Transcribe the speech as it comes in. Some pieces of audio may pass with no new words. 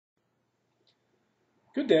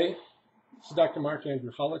Good day. This is Dr. Mark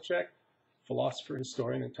Andrew Holacek, philosopher,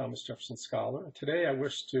 historian, and Thomas Jefferson scholar. And today I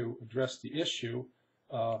wish to address the issue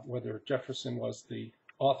of whether Jefferson was the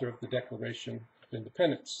author of the Declaration of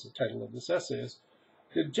Independence. The title of this essay is,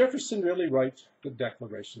 Did Jefferson Really Write the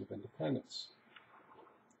Declaration of Independence?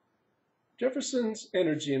 Jefferson's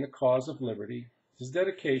energy in the cause of liberty, his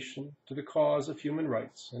dedication to the cause of human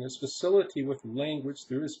rights, and his facility with language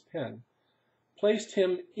through his pen placed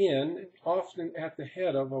him in, often at the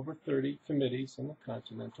head of, over 30 committees in the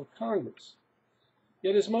Continental Congress.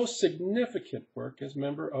 Yet his most significant work as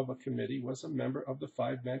member of a committee was a member of the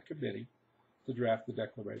five-man committee to draft the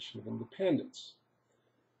Declaration of Independence.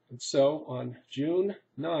 And so, on June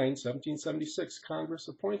 9, 1776, Congress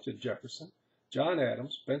appointed Jefferson, John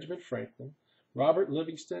Adams, Benjamin Franklin, Robert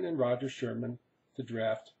Livingston, and Roger Sherman to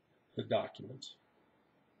draft the document.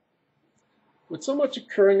 With so much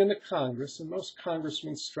occurring in the Congress and most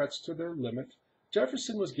congressmen stretched to their limit,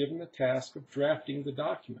 Jefferson was given the task of drafting the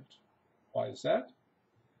document. Why is that?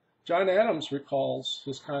 John Adams recalls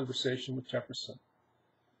his conversation with Jefferson.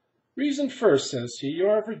 Reason first, says he, you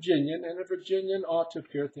are a Virginian, and a Virginian ought to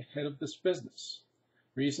appear at the head of this business.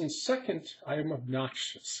 Reason second, I am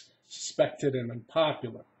obnoxious, suspected, and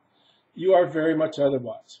unpopular. You are very much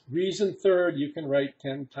otherwise. Reason third, you can write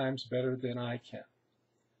 10 times better than I can.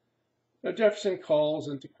 Now, Jefferson calls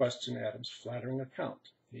into question Adams' flattering account.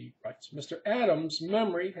 He writes, Mr. Adams'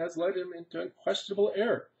 memory has led him into unquestionable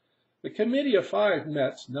error. The committee of five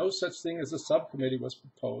met. No such thing as a subcommittee was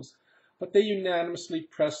proposed, but they unanimously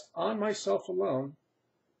pressed on myself alone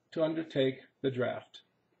to undertake the draft.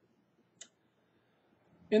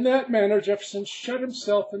 In that manner, Jefferson shut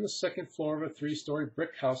himself in the second floor of a three-story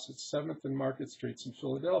brick house at 7th and Market Streets in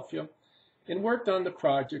Philadelphia and worked on the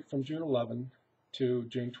project from June 11 to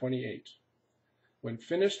June 28. When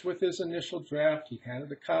finished with his initial draft, he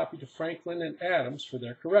handed a copy to Franklin and Adams for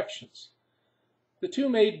their corrections. The two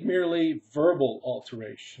made merely verbal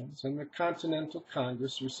alterations, and the Continental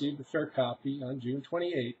Congress received a fair copy on June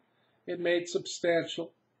 28. It made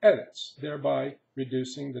substantial edits, thereby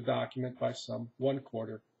reducing the document by some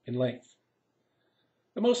 1/4 in length.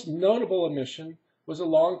 The most notable omission was a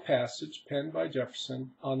long passage penned by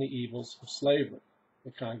Jefferson on the evils of slavery.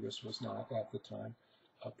 The Congress was not, at the time,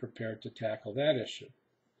 prepared to tackle that issue.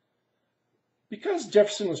 Because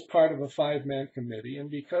Jefferson was part of a five-man committee, and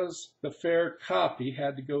because the fair copy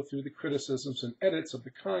had to go through the criticisms and edits of the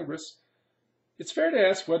Congress, it's fair to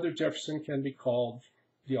ask whether Jefferson can be called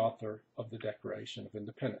the author of the Declaration of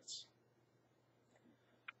Independence.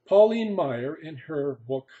 Pauline Maier, in her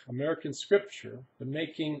book American Scripture, The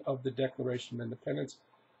Making of the Declaration of Independence,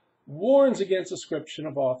 warns against ascription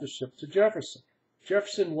of authorship to Jefferson.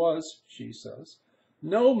 Jefferson was, she says,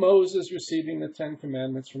 no Moses receiving the 10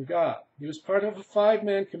 Commandments from God. He was part of a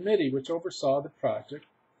five-man committee which oversaw the project.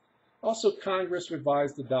 Also, Congress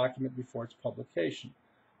revised the document before its publication.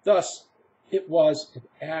 Thus, it was an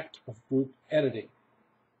act of group editing.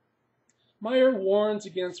 Maier warns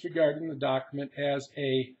against regarding the document as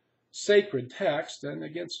a sacred text and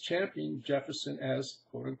against championing Jefferson as,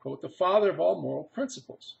 quote-unquote, the father of all moral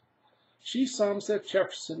principles. She sums that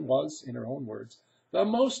Jefferson was, in her own words, the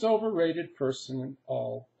most overrated person in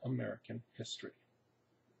all American history.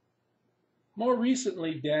 More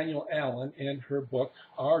recently, Daniel Allen, in her book,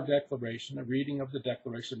 Our Declaration, a reading of the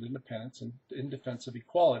Declaration of Independence and in Defense of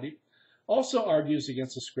Equality, also argues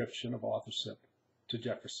against ascription of authorship to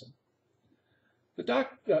Jefferson.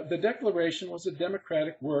 The Declaration was a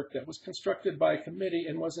democratic work that was constructed by a committee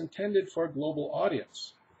and was intended for a global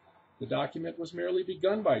audience. The document was merely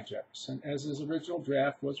begun by Jefferson, as his original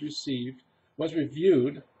draft was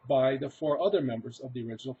reviewed by the 4 other members of the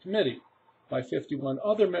original committee, by 51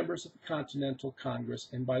 other members of the Continental Congress,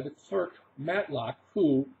 and by the clerk Matlock,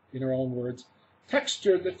 who, in her own words,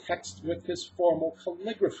 textured the text with his formal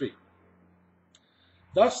calligraphy.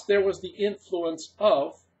 Thus, there was the influence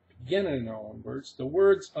of, again in her own words, the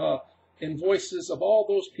words and voices of all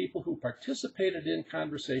those people who participated in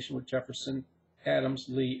conversation with Jefferson, Adams,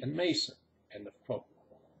 Lee, and Mason, end of quote.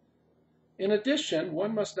 In addition,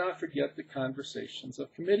 one must not forget the conversations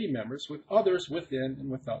of committee members with others within and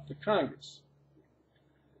without the Congress.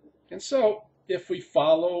 And so, if we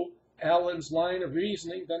follow Allen's line of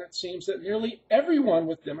reasoning, then it seems that nearly everyone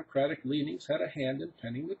with Democratic leanings had a hand in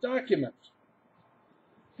penning the document.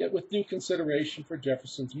 Yet with due consideration for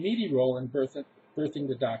Jefferson's meaty role in birthing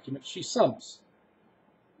the document, she sums.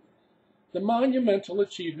 The monumental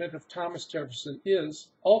achievement of Thomas Jefferson is,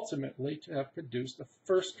 ultimately, to have produced a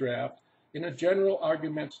first draft in a general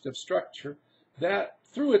argumentative structure that,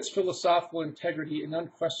 through its philosophical integrity and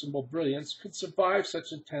unquestionable brilliance, could survive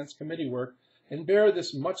such intense committee work and bear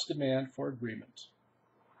this much demand for agreement.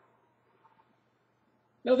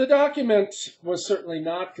 Now, the document was certainly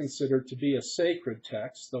not considered to be a sacred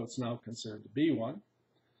text, though it's now considered to be one,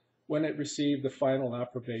 when it received the final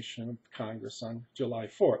approbation of Congress on July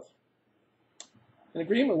 4th. In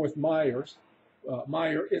agreement with Meyer,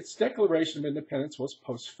 its Declaration of Independence was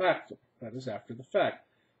post factum, that is, after the fact.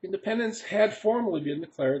 Independence had formally been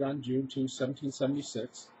declared on June 2,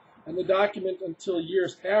 1776, and the document, until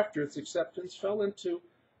years after its acceptance, fell into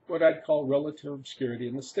what I'd call relative obscurity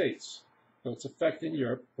in the States, though its effect in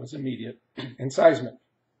Europe was immediate and seismic.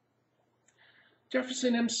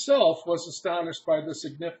 Jefferson himself was astonished by the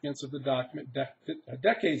significance of the document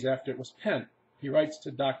decades after it was penned. He writes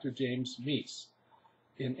to Dr. James Meese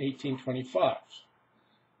in 1825.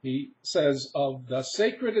 He says, "Of the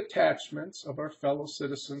sacred attachments of our fellow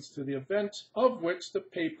citizens to the event of which the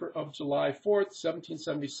paper of July 4th,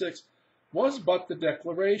 1776, was but the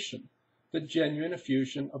declaration, the genuine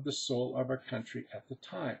effusion of the soul of our country at the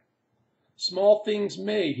time. Small things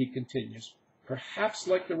may," he continues, "perhaps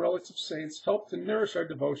like the relics of saints, help to nourish our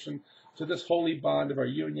devotion to this holy bond of our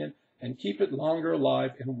union and keep it longer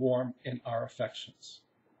alive and warm in our affections."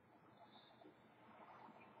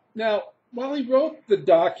 Now, while he wrote the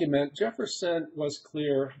document, Jefferson was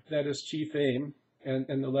clear that his chief aim, and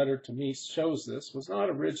the letter to Meese shows this, was not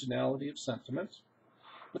originality of sentiment,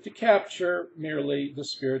 but to capture merely the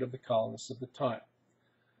spirit of the colonists of the time.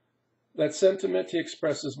 That sentiment he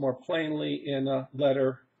expresses more plainly in a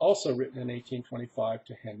letter also written in 1825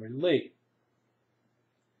 to Henry Lee.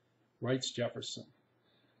 Writes Jefferson,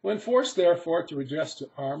 "When forced, therefore, to redress to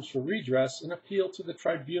arms for redress, an appeal to the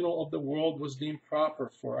tribunal of the world was deemed proper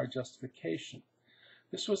for our justification.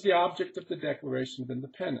 This was the object of the Declaration of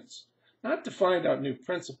Independence, not to find out new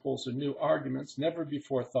principles or new arguments never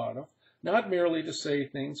before thought of, not merely to say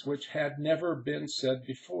things which had never been said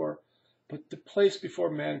before, but to place before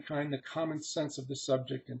mankind the common sense of the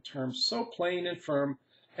subject in terms so plain and firm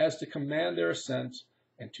as to command their assent,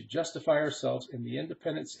 and to justify ourselves in the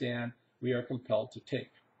independent stand we are compelled to take.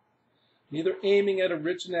 Neither aiming at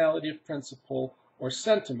originality of principle or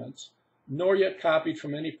sentiment, nor yet copied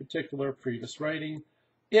from any particular previous writing,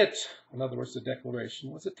 it," in other words the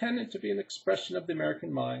Declaration, "was intended to be an expression of the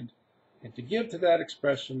American mind, and to give to that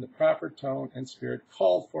expression the proper tone and spirit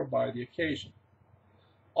called for by the occasion.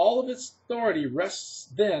 All of its authority rests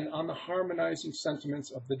then on the harmonizing sentiments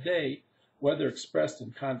of the day, whether expressed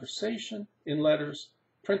in conversation, in letters,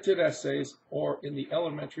 printed essays, or in the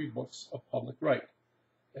elementary books of public right,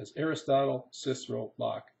 as Aristotle, Cicero,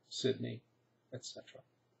 Locke, Sidney, etc."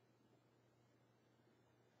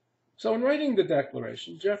 So in writing the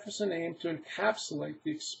Declaration, Jefferson aimed to encapsulate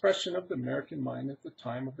the expression of the American mind at the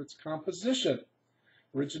time of its composition.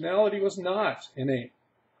 Originality was not an aim.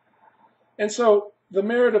 And so the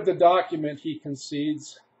merit of the document, he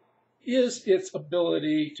concedes, is its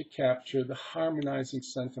ability to capture the harmonizing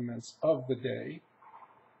sentiments of the day.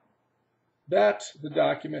 That the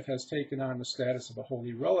document has taken on the status of a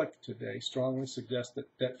holy relic today strongly suggests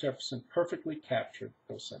that Jefferson perfectly captured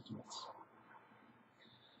those sentiments.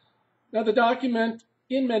 Now, the document,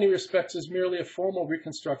 in many respects, is merely a formal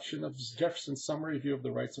reconstruction of Jefferson's summary view of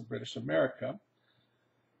the rights of British America,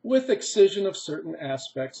 with excision of certain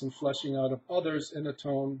aspects and fleshing out of others in a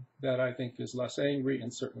tone that I think is less angry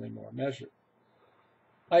and certainly more measured.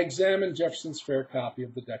 I examined Jefferson's fair copy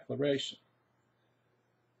of the Declaration.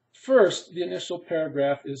 First, the initial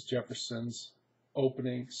paragraph is Jefferson's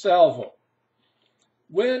opening salvo.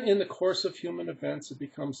 "When in the course of human events it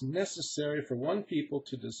becomes necessary for one people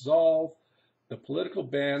to dissolve the political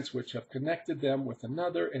bands which have connected them with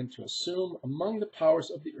another, and to assume among the powers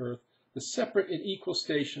of the earth the separate and equal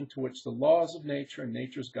station to which the laws of nature and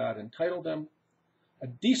nature's God entitle them, a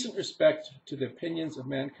decent respect to the opinions of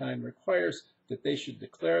mankind requires that they should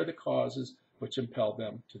declare the causes which impel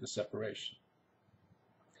them to the separation."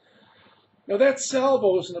 Now, that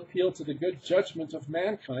salvo is an appeal to the good judgment of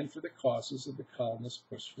mankind for the causes of the colonists'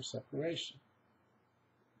 push for separation.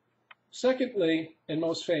 Secondly, and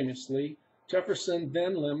most famously, Jefferson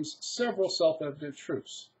then limns several self-evident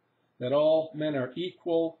truths: that all men are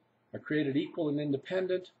equal, are created equal and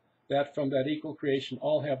independent, that from that equal creation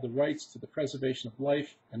all have the rights to the preservation of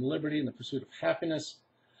life and liberty and the pursuit of happiness,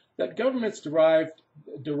 that governments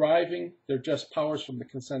deriving their just powers from the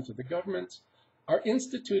consent of the government are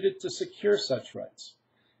instituted to secure such rights,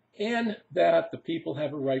 and that the people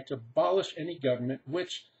have a right to abolish any government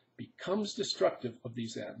which becomes destructive of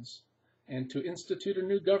these ends, and to institute a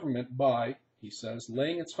new government by, he says,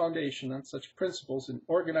 laying its foundation on such principles and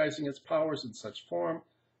organizing its powers in such form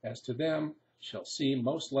as to them shall seem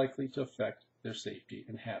most likely to affect their safety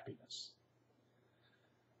and happiness.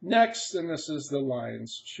 Next, and this is the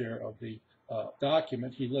lion's share of the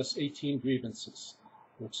document, he lists 18 grievances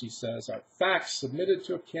which he says are facts submitted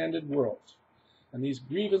to a candid world. And these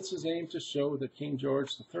grievances aim to show that King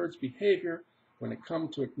George III's behavior when it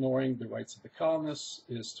comes to ignoring the rights of the colonists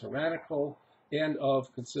is tyrannical and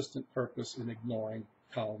of consistent purpose in ignoring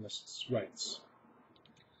colonists' rights.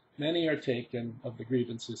 Many are taken, of the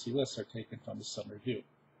grievances he lists, are taken from the Sun Review.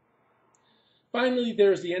 Finally,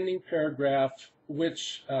 there's the ending paragraph,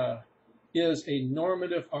 which is a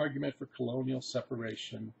normative argument for colonial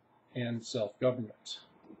separation and self-government.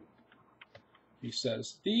 He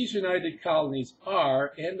says, these united colonies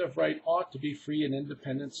are, and of right ought to be, free and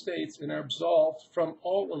independent states, and are absolved from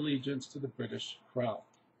all allegiance to the British Crown.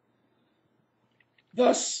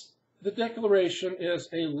 Thus, the Declaration is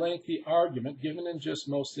a lengthy argument given in just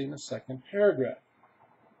mostly in the second paragraph.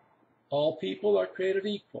 All people are created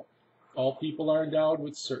equal. All people are endowed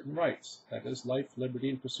with certain rights, that is, life, liberty,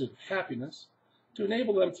 and pursuit of happiness, to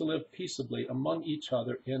enable them to live peaceably among each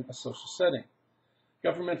other in a social setting.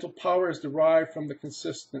 Governmental power is derived from the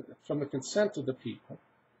consent of the people.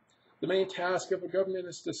 The main task of a government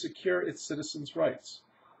is to secure its citizens' rights.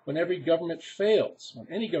 When any government fails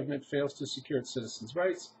to secure its citizens'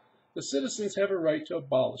 rights, the citizens have a right to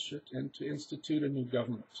abolish it and to institute a new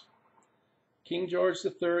government. King George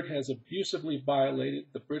III has abusively violated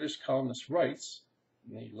the British colonists' rights,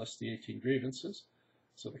 and they list the 18 grievances,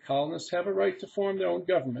 so the colonists have a right to form their own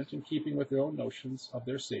government in keeping with their own notions of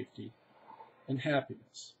their safety and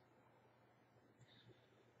happiness.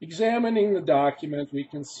 Examining the document, we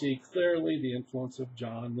can see clearly the influence of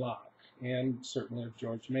John Locke and certainly of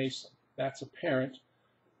George Mason. That's apparent,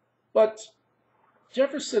 but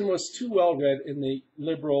Jefferson was too well read in the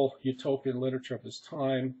liberal utopian literature of his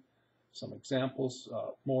time. Some examples,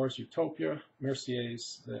 More's Utopia,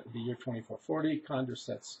 Mercier's The Year 2440,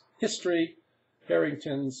 Condorcet's History,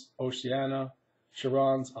 Harrington's Oceana,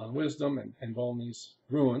 Chiron's On Wisdom, and Volney's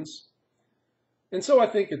Ruins. And so I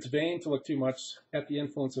think it's vain to look too much at the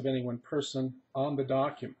influence of any one person on the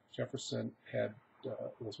document. Jefferson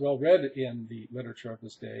was well read in the literature of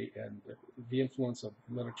his day, and the influence of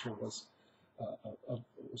literature was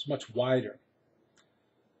much wider.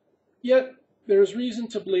 Yet, there is reason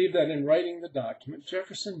to believe that in writing the document,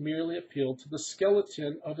 Jefferson merely appealed to the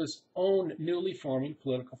skeleton of his own newly forming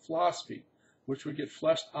political philosophy, which would get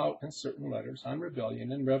fleshed out in certain letters on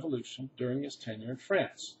rebellion and revolution during his tenure in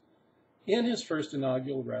France, in his first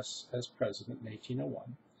inaugural arrest as president in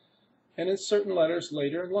 1801, and in certain letters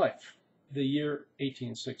later in life. The year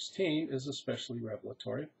 1816 is especially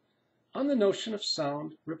revelatory on the notion of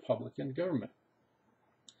sound republican government.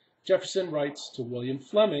 Jefferson writes to William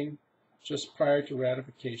Fleming just prior to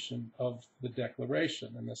ratification of the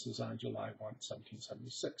Declaration, and this is on July 1,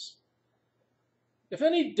 1776. If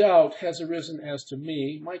any doubt has arisen as to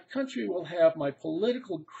me, my country will have my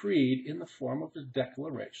political creed in the form of a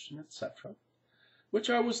declaration, etc.,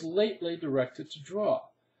 which I was lately directed to draw.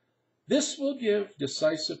 This will give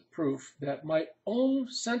decisive proof that my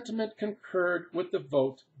own sentiment concurred with the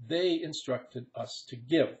vote they instructed us to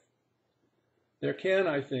give. There can,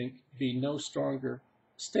 I think, be no stronger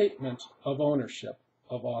statement of ownership,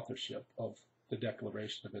 of authorship of the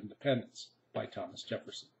Declaration of Independence by Thomas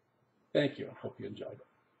Jefferson. Thank you. I hope you enjoyed it.